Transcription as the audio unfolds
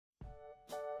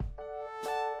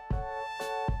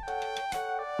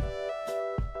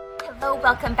Hello,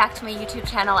 welcome back to my YouTube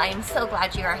channel. I am so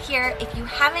glad you are here. If you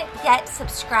haven't yet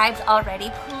subscribed already,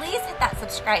 please hit that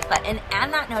subscribe button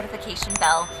and that notification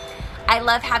bell. I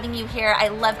love having you here. I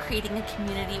love creating a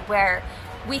community where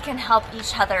we can help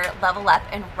each other level up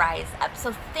and rise up.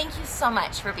 So thank you so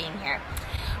much for being here.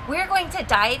 We're going to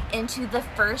dive into the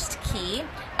first key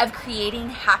of creating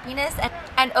happiness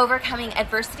and overcoming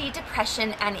adversity,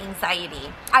 depression, and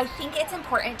anxiety. I think it's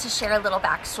important to share a little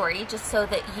backstory just so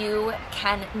that you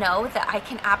can know that I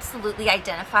can absolutely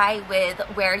identify with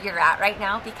where you're at right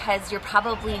now, because you're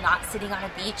probably not sitting on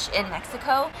a beach in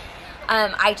Mexico.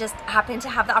 I just happened to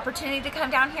have the opportunity to come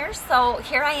down here, so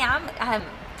here I am.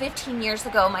 15 years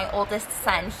ago, my oldest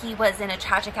son, he was in a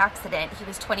tragic accident. He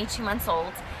was 22 months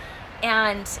old,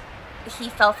 and he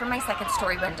fell from my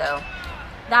second-story window.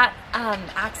 That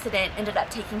accident ended up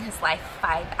taking his life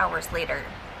 5 hours later.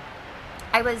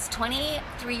 I was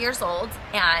 23 years old,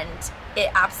 and it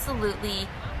absolutely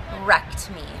wrecked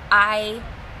me. I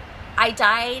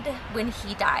died when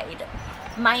he died.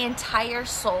 My entire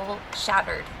soul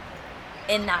shattered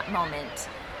in that moment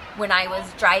when I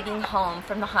was driving home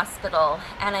from the hospital,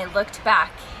 and I looked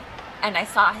back and I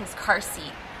saw his car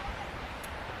seat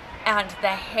and the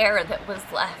hair that was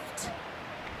left,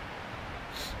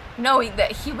 knowing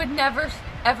that he would never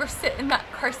ever sit in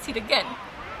that car seat again.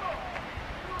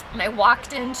 And I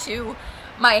walked into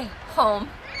my home.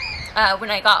 When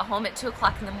I got home at 2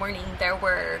 o'clock in the morning, there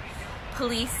were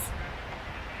police,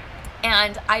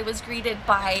 and I was greeted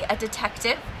by a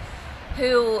detective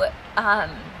who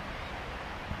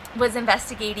was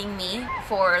investigating me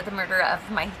for the murder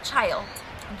of my child.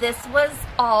 This was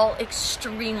all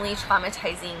extremely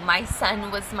traumatizing. My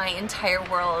son was my entire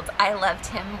world. I loved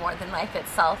him more than life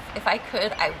itself. If I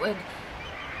could, I would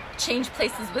change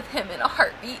places with him in a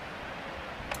heartbeat.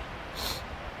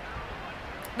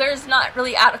 There's not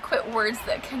really adequate words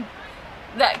that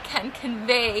can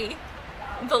convey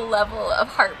the level of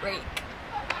heartbreak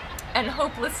and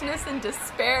hopelessness and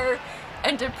despair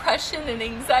and depression and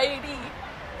anxiety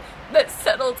that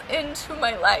settled into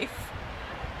my life.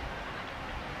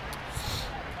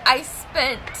 I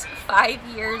spent 5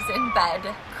 years in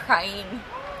bed crying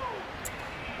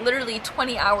literally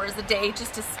 20 hours a day,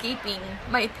 just escaping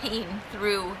my pain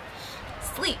through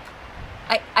sleep.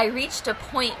 I reached a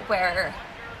point where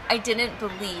I didn't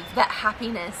believe that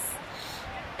happiness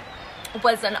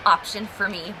was an option for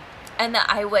me, and that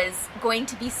I was going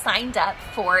to be signed up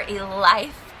for a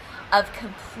life of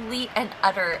complete and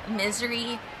utter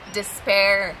misery,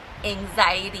 despair,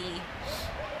 anxiety,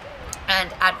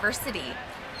 and adversity.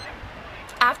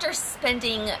 After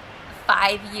spending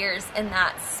 5 years in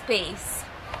that space,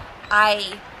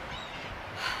 I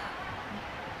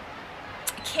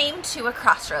came to a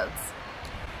crossroads.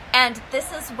 And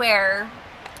this is where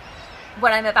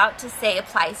what I'm about to say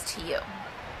applies to you.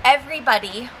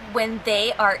 Everybody, when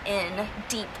they are in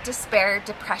deep despair,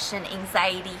 depression,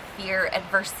 anxiety, fear,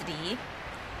 adversity,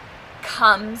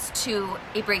 comes to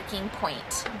a breaking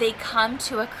point. They come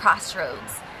to a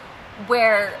crossroads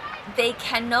where they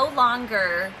can no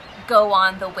longer go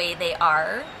on the way they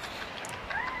are,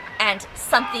 and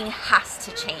something has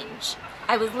to change.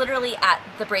 I was literally at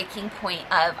the breaking point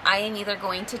of, I am either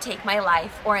going to take my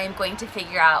life or I am going to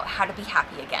figure out how to be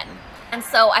happy again. And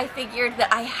so I figured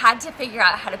that I had to figure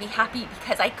out how to be happy,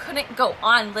 because I couldn't go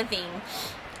on living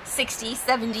 60,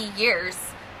 70 years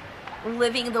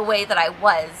living the way that I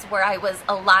was, where I was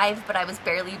alive but I was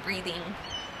barely breathing.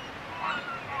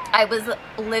 I was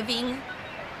living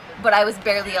but I was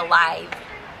barely alive.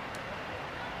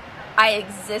 I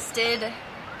existed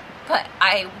but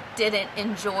I didn't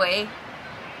enjoy.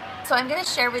 So I'm going to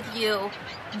share with you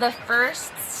the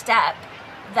first step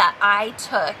that I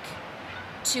took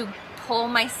to pull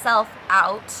myself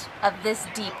out of this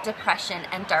deep depression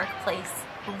and dark place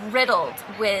riddled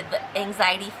with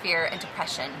anxiety, fear, and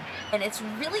depression. And it's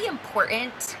really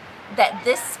important that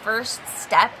this first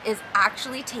step is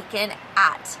actually taken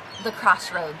at the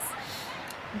crossroads,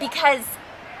 because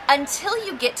until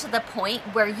you get to the point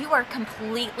where you are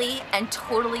completely and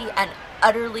totally and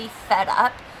utterly fed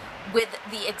up with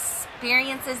the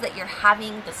experiences that you're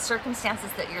having, the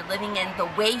circumstances that you're living in, the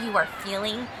way you are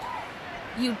feeling,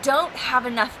 you don't have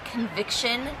enough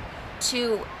conviction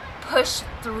to push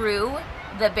through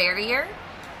the barrier.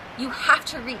 You have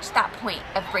to reach that point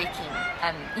of breaking.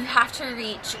 You have to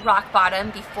reach rock bottom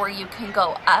before you can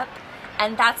go up.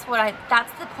 And that's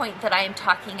the point that I am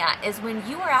talking at, is when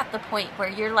you are at the point where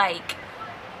you're like,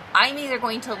 I'm either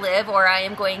going to live or I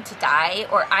am going to die,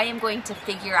 or I am going to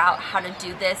figure out how to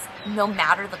do this no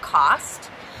matter the cost.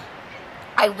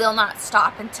 I will not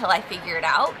stop until I figure it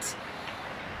out.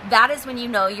 That is when you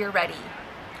know you're ready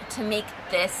to make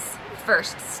this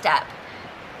first step.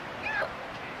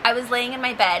 I was laying in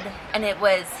my bed, and it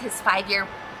was his 5-year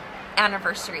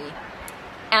anniversary,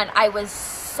 and I was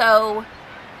so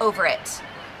over it.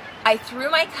 I threw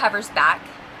my covers back,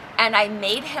 and I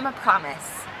made him a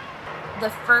promise. The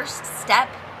first step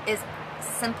is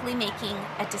simply making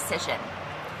a decision.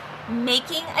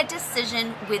 Making a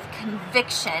decision with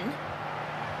conviction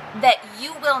that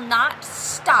you will not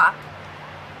stop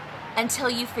until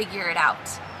you figure it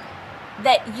out.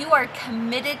 That you are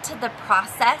committed to the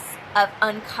process of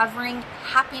uncovering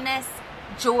happiness,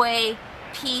 joy,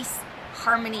 peace,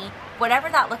 harmony, whatever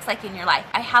that looks like in your life.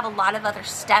 I have a lot of other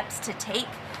steps to take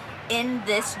in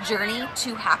this journey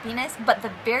to happiness, but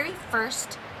the very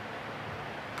first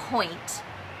point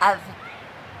of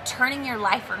turning your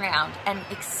life around and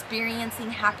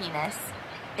experiencing happiness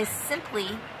is simply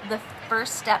the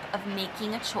first step of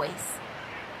making a choice,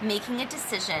 making a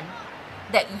decision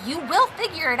that you will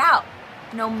figure it out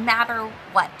no matter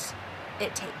what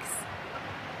it takes.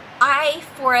 I,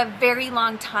 for a very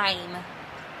long time,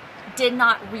 did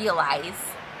not realize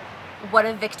what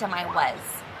a victim I was.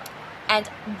 And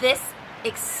this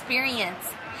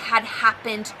experience had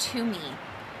happened to me.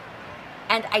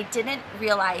 And I didn't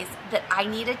realize that I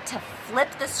needed to flip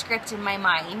the script in my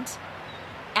mind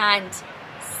and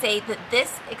say that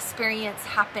this experience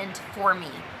happened for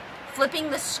me. Flipping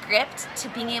the script to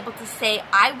being able to say,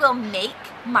 I will make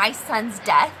my son's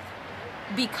death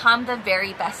become the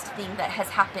very best thing that has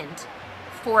happened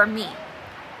for me.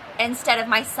 Instead of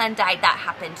my son died, that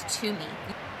happened to me.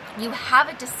 You have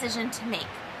a decision to make.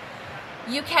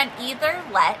 You can either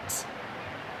let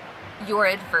your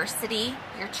adversity,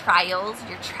 your trials,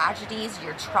 your tragedies,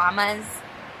 your traumas,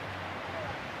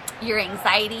 your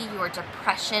anxiety, your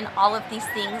depression, all of these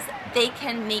things, they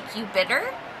can make you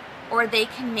bitter or they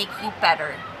can make you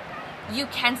better. You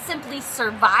can simply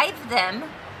survive them,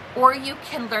 or you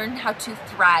can learn how to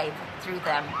thrive through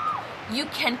them. You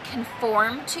can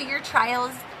conform to your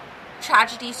trials,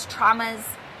 tragedies, traumas,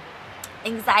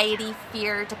 anxiety,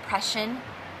 fear, depression,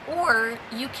 or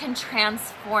you can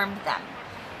transform them.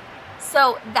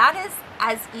 So that is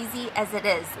as easy as it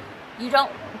is. You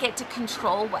don't get to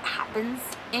control what happens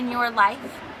in your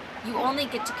life. You only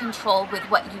get to control with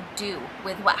what you do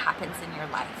with what happens in your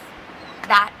life.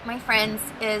 That, my friends,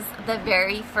 is the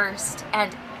very first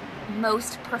and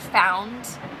most profound,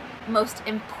 most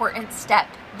important step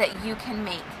that you can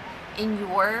make in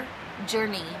your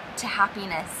journey to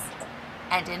happiness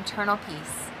and internal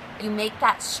peace. You make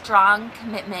that strong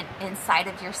commitment inside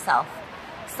of yourself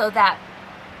so that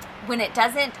when it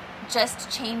doesn't just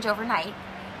change overnight,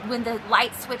 when the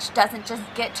light switch doesn't just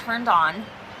get turned on,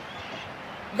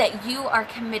 that you are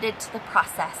committed to the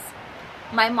process.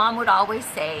 My mom would always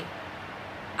say,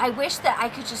 I wish that I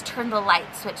could just turn the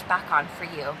light switch back on for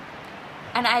you.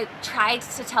 And I tried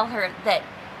to tell her that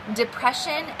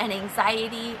depression and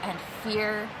anxiety and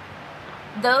fear,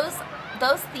 those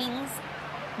things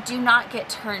do not get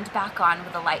turned back on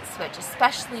with a light switch,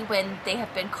 especially when they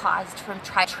have been caused from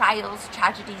trials,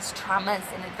 tragedies, traumas,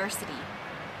 and adversity.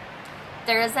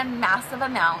 There is a massive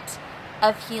amount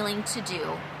of healing to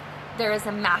do. There is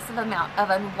a massive amount of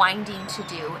unwinding to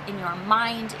do in your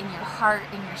mind, in your heart,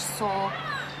 in your soul,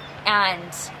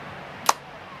 and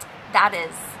that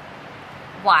is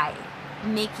why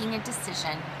making a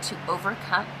decision to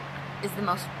overcome is the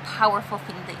most powerful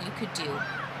thing that you could do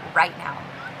right now.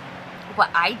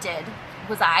 What I did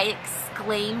was I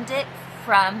exclaimed it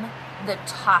from the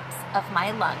tops of my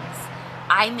lungs.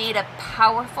 I made a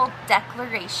powerful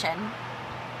declaration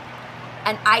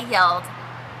and I yelled,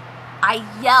 I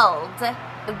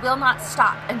will not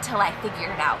stop until I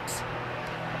figure it out.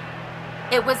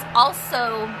 It was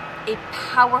also a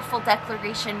powerful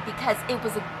declaration because it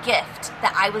was a gift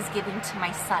that I was giving to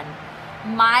my son.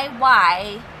 My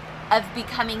why of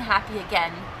becoming happy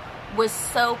again was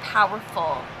so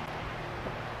powerful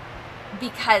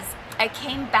because I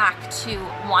came back to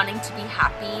wanting to be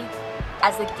happy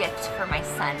as a gift for my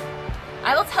son.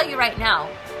 I will tell you right now,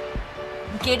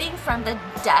 getting from the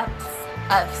depths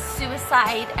of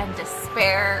suicide and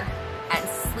despair and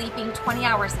sleeping 20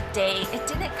 hours a day, it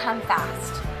didn't come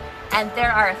fast. And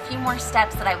there are a few more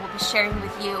steps that I will be sharing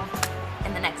with you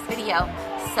in the next video.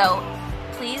 So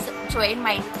please join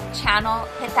my channel,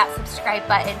 hit that subscribe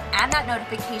button and that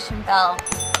notification bell,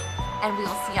 and we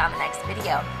will see you on the next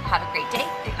video. Have a great day,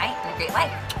 great night, and a great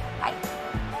life. Bye.